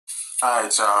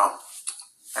Alright, y'all.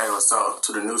 Hey, what's up?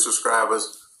 To the new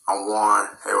subscribers, I'm Warren.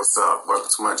 Hey, what's up? Welcome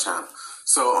to my channel.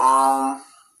 So,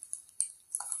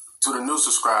 to the new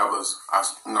subscribers, I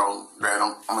know that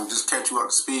I'm gonna just catch you up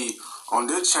to speed. On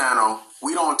this channel,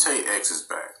 we don't take exes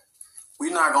back.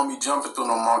 We're not gonna be jumping through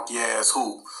no monkey ass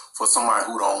hoop for somebody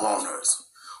who don't want us.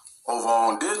 Over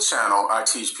on this channel, I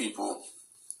teach people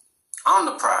I'm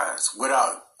the prize.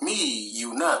 Without me,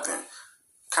 you nothing.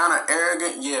 Kind of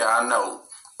arrogant, yeah, I know.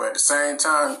 But at the same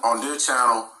time, on this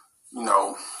channel,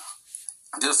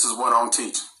 this is what I'm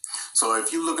teaching. So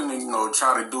if you're looking to,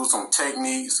 try to do some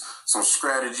techniques, some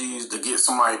strategies to get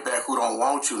somebody back who don't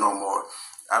want you no more,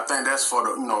 I think that's for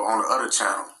the, on the other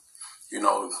channel.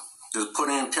 Just put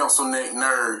in pencil neck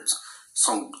nerds,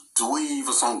 some dweeb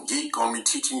or some geek gonna be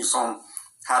teaching you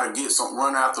how to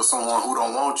run after someone who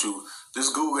don't want you.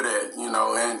 Just Google that,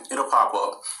 and it'll pop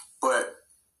up. But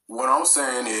what I'm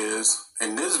saying is,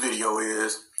 in this video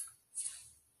is,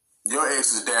 your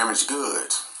ex is damaged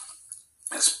goods.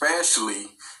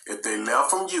 Especially if they left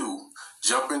from you,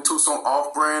 jump into some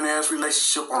off-brand ass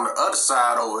relationship on the other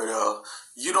side over there.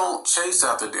 You don't chase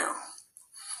after them.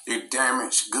 It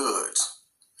damaged goods.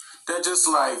 They're just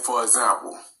like, for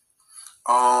example,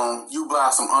 you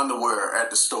buy some underwear at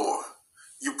the store.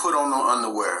 You put on no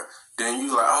underwear. Then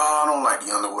you like, I don't like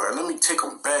the underwear. Let me take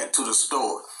them back to the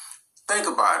store. Think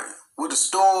about it. Would the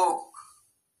store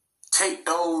take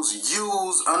those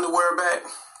used underwear back?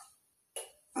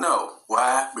 No.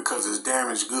 Why? Because it's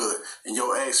damaged good. And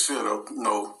your ex fit into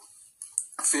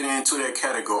that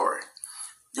category.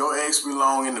 Your ex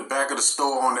belong in the back of the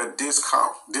store on that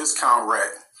discount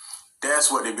rack. That's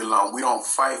what they belong. We don't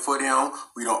fight for them.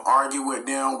 We don't argue with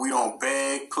them. We don't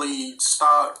beg, plead,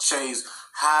 stalk, chase,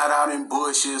 hide out in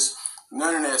bushes.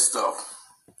 None of that stuff.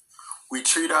 We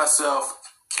treat ourselves,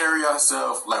 carry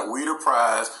ourselves like we the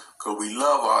prize because we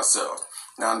love ourselves.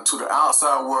 Now, to the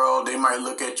outside world, they might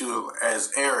look at you as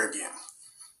arrogant.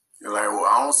 You're like, well,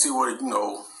 I don't see I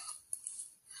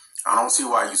don't see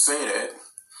why you say that.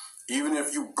 Even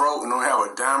if you broke and don't have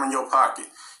a dime in your pocket,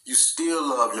 you still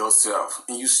love yourself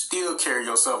and you still carry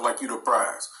yourself like you the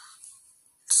prize.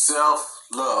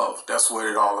 Self-love, that's what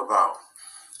it's all about.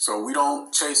 So we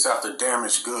don't chase after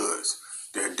damaged goods.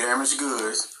 They're damaged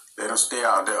goods. Let them stay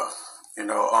out there.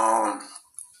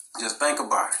 Just think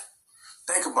about it.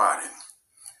 Think about it.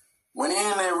 When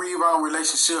they're in that rebound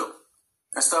relationship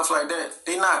and stuff like that,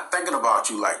 they're not thinking about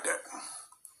you like that.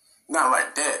 Not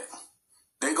like that.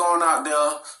 They going out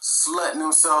there slutting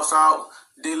themselves out.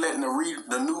 They letting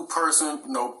the new person,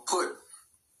 put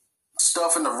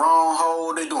stuff in the wrong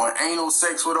hole. They doing anal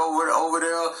sex with over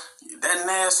there. That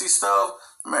nasty stuff.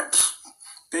 Man,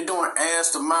 they doing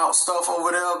ass to mouth stuff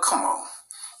over there. Come on.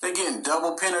 They getting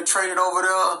double penetrated over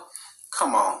there.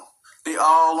 Come on. They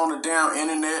all on the damn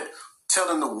internet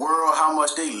telling the world how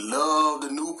much they love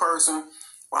the new person.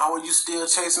 Why were you still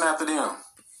chasing after them?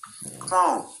 Come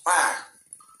on.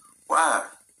 Why?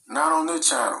 Not on this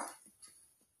channel.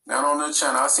 Not on this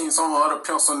channel. I seen some other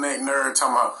pencil neck nerd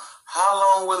talking about how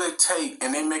long will it take,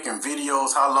 and they making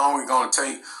videos how long it gonna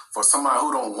take for somebody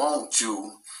who don't want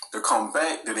you to come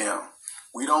back to them.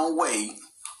 We don't wait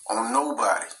on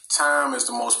nobody. Time is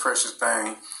the most precious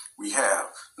thing we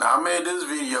have. Now, I made this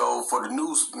video for the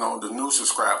new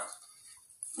subscribers,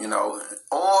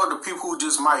 or the people who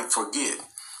just might forget.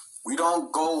 We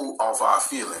don't go off our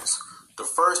feelings. The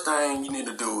first thing you need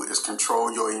to do is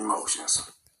control your emotions.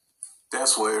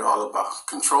 That's what it's all about.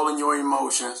 Controlling your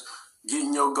emotions,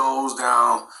 getting your goals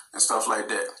down, and stuff like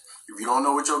that. If you don't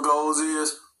know what your goals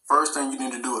is, first thing you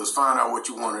need to do is find out what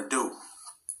you want to do.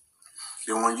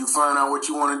 Then when you find out what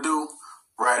you want to do,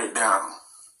 write it down.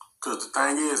 Because the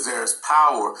thing is, there's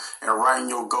power in writing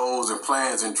your goals and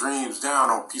plans and dreams down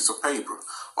on a piece of paper.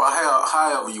 Or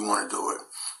however you want to do it.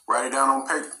 Write it down on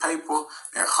paper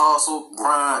and hustle,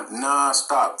 grind,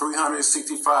 non-stop,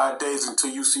 365 days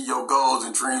until you see your goals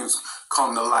and dreams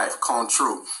come to life, come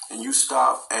true. And you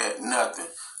stop at nothing.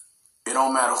 It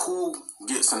don't matter who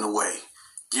gets in the way.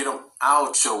 Get them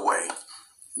out your way.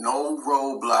 No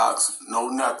roadblocks, no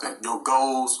nothing. Your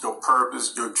goals, your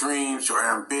purpose, your dreams, your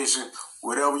ambition,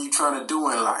 whatever you're trying to do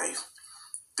in life,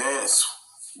 that's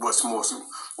what's most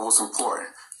important.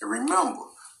 And remember,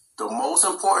 the most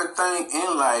important thing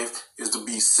in life is to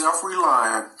be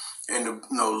self-reliant and to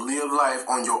live life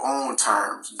on your own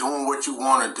terms, doing what you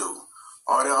want to do.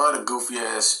 All that other goofy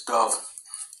ass stuff,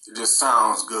 it just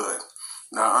sounds good.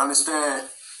 Now, understand,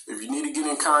 if you need to get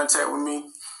in contact with me,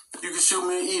 you can shoot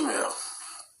me an email.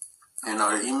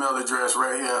 The email address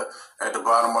right here at the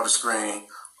bottom of the screen.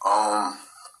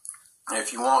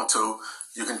 If you want to,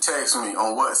 you can text me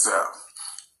on WhatsApp.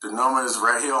 The number is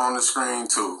right here on the screen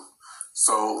too.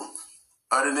 So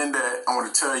Other than that, I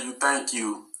want to tell you thank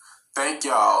you. Thank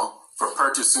y'all for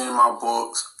purchasing my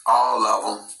books, all of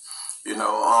them.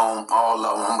 All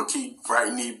of them. I'm going to keep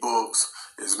writing these books,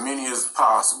 as many as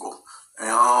possible.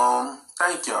 And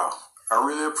thank y'all. I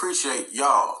really appreciate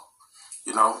y'all,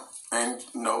 and,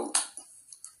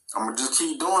 I'm going to just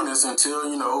keep doing this until,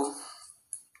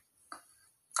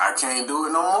 I can't do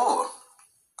it no more.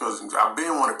 Because I've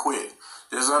been want to quit.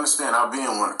 Just understand, I've been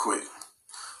want to quit.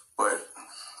 But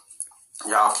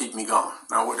y'all keep me going.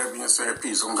 Now, with that being said,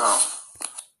 peace. I'm gone.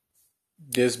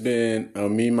 This been a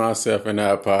Me, Myself, and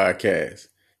I podcast.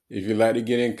 If you'd like to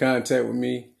get in contact with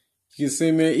me, you can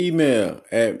send me an email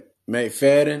at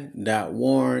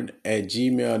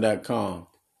mcfadden.warren@gmail.com,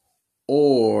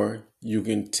 or you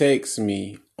can text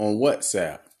me on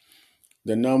WhatsApp.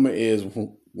 The number is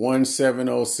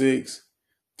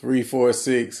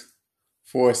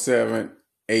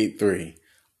 1706-346-4783.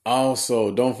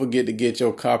 Also, don't forget to get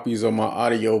your copies of my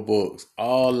audio books,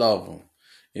 all of them.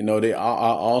 I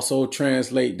also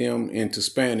translate them into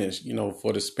Spanish,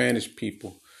 for the Spanish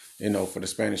people, for the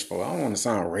Spanish folk. I don't want to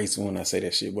sound racist when I say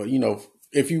that shit, but,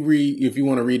 if you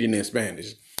want to read it in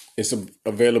Spanish, it's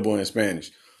available in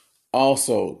Spanish.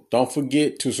 Also, don't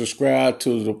forget to subscribe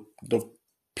to the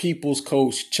People's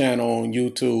Coach channel on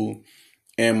YouTube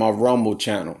and my Rumble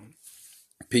channel.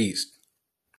 Peace.